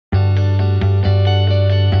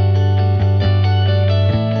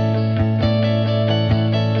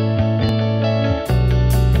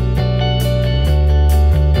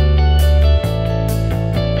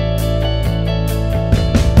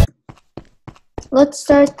let's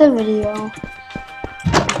start the video.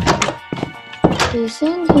 You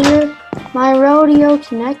see in here, my rodeo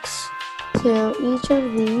connects to each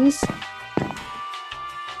of these.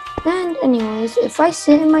 And anyways, if I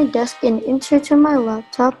sit in my desk and insert to my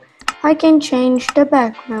laptop, I can change the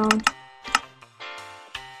background.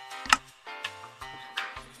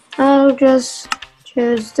 I'll just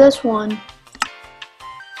choose this one.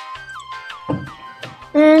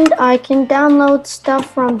 And I can download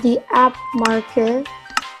stuff from the app market.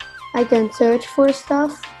 I can search for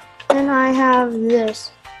stuff, and I have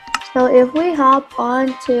this. So if we hop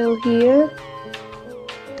onto here,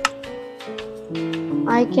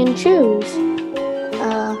 I can choose.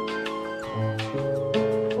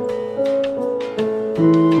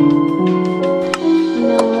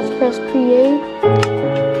 Now let's press create.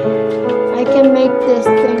 I can make this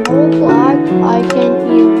thing all black. I can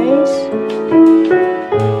erase.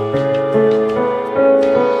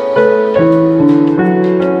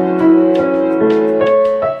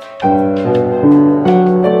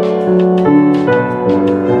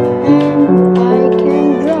 And I can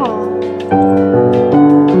draw.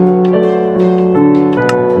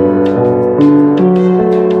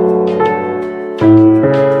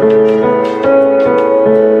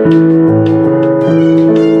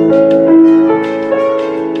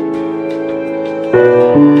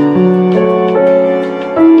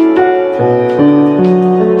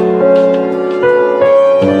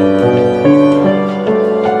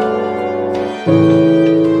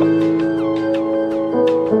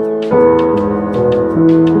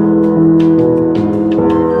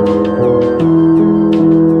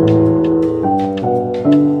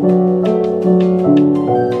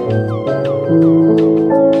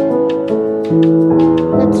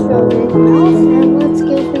 Let's draw his mouth and let's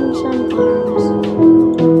give him some arms.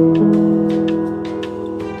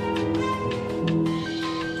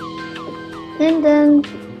 And then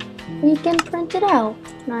we can print it out.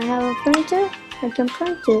 And I have a printer, I can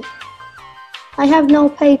print it. I have no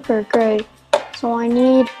paper, great. So I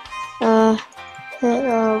need, never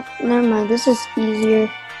mind, this is easier.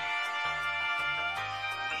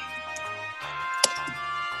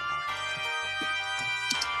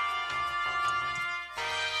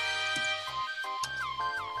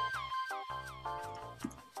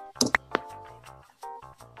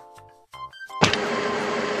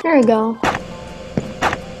 There we go.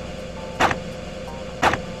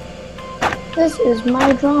 This is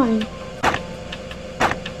my drawing.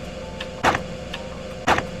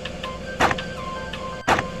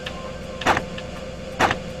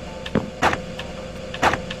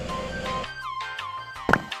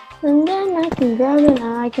 And then I can grab it and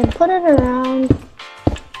I can put it around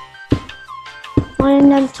on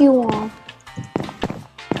an empty wall.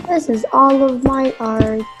 This is all of my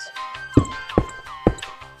art.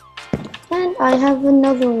 And I have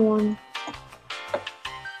another one.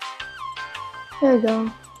 There we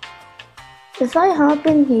go. If I hop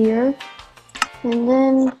in here and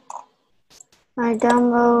then I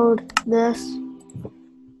download this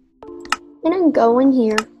and then go in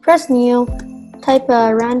here, press new, type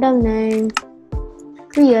a random name,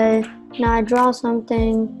 create. Now I draw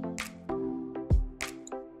something.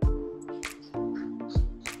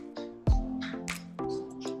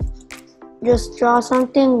 Just draw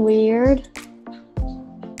something weird.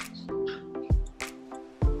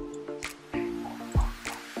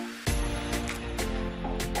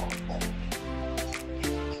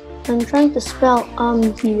 I'm trying to spell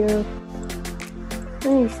here. Let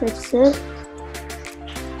me fix it.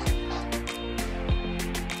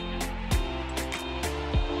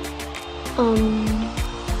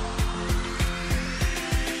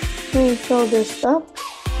 Let me fill this up.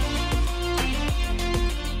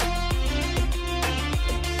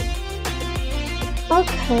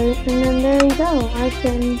 Okay, and then there you go. I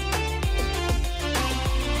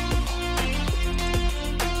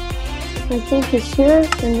think it's here,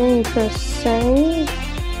 and then you press save.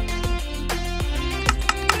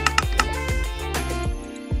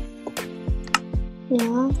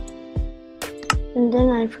 Yeah. And then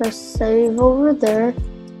I press save over there.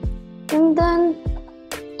 And then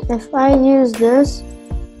if I use this,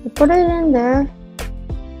 I put it in there.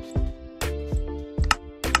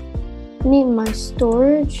 Need my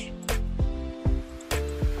storage.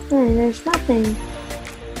 Hey, there's nothing.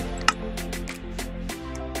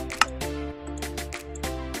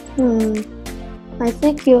 I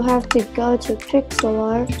think you'll have to go to pixel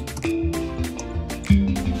art.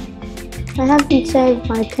 I haven't saved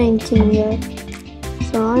my painting yet,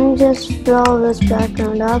 so I'm just fill this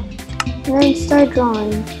background up and then start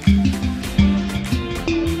drawing.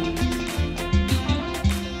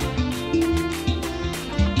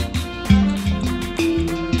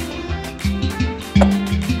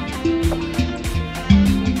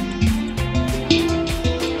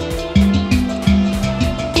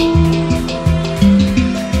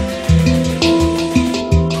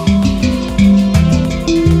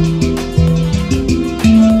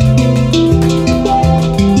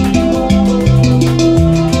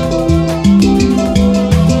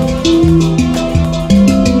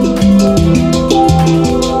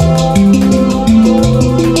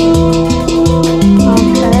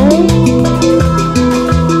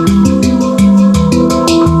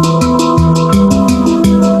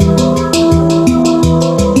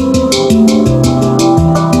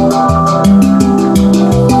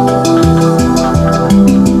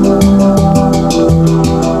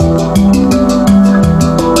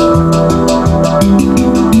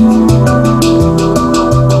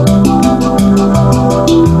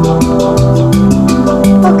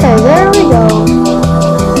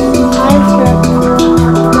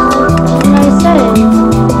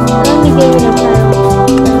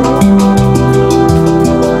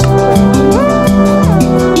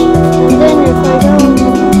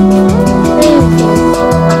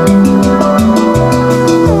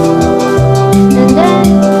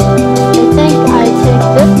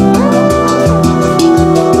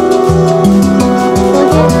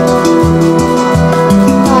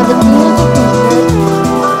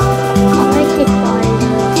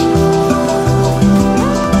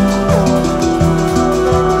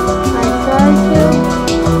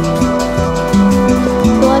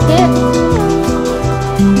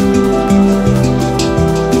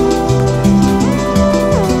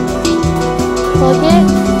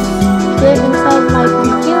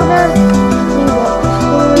 see what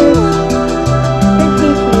storage should be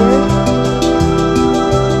here.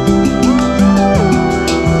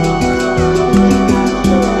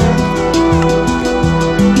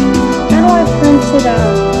 How do I print it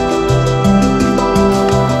out?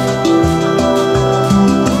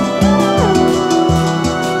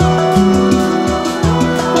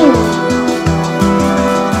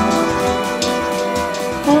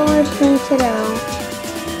 How do I print it out?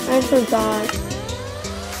 I forgot.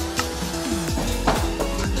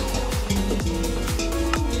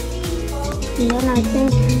 And then I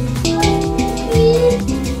think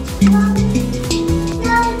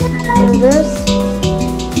do this,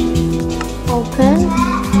 open,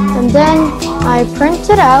 and then I print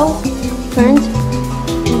it out, print,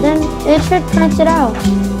 and then it should print it out.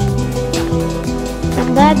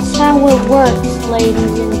 And that's how it works,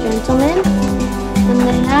 ladies and gentlemen. And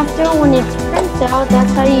then after, when it's printed out,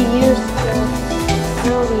 that's how you use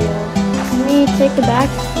the earlier. Can we take it back?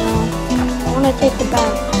 No, I want to take it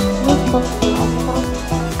back. Let me close the laptop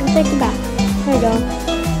and take it back. There you go.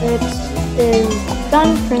 It is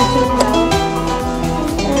done printing it out.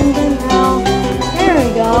 And then now, there we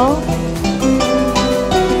go.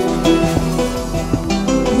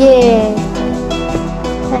 Yeah.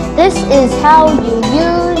 And this is how you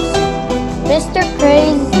use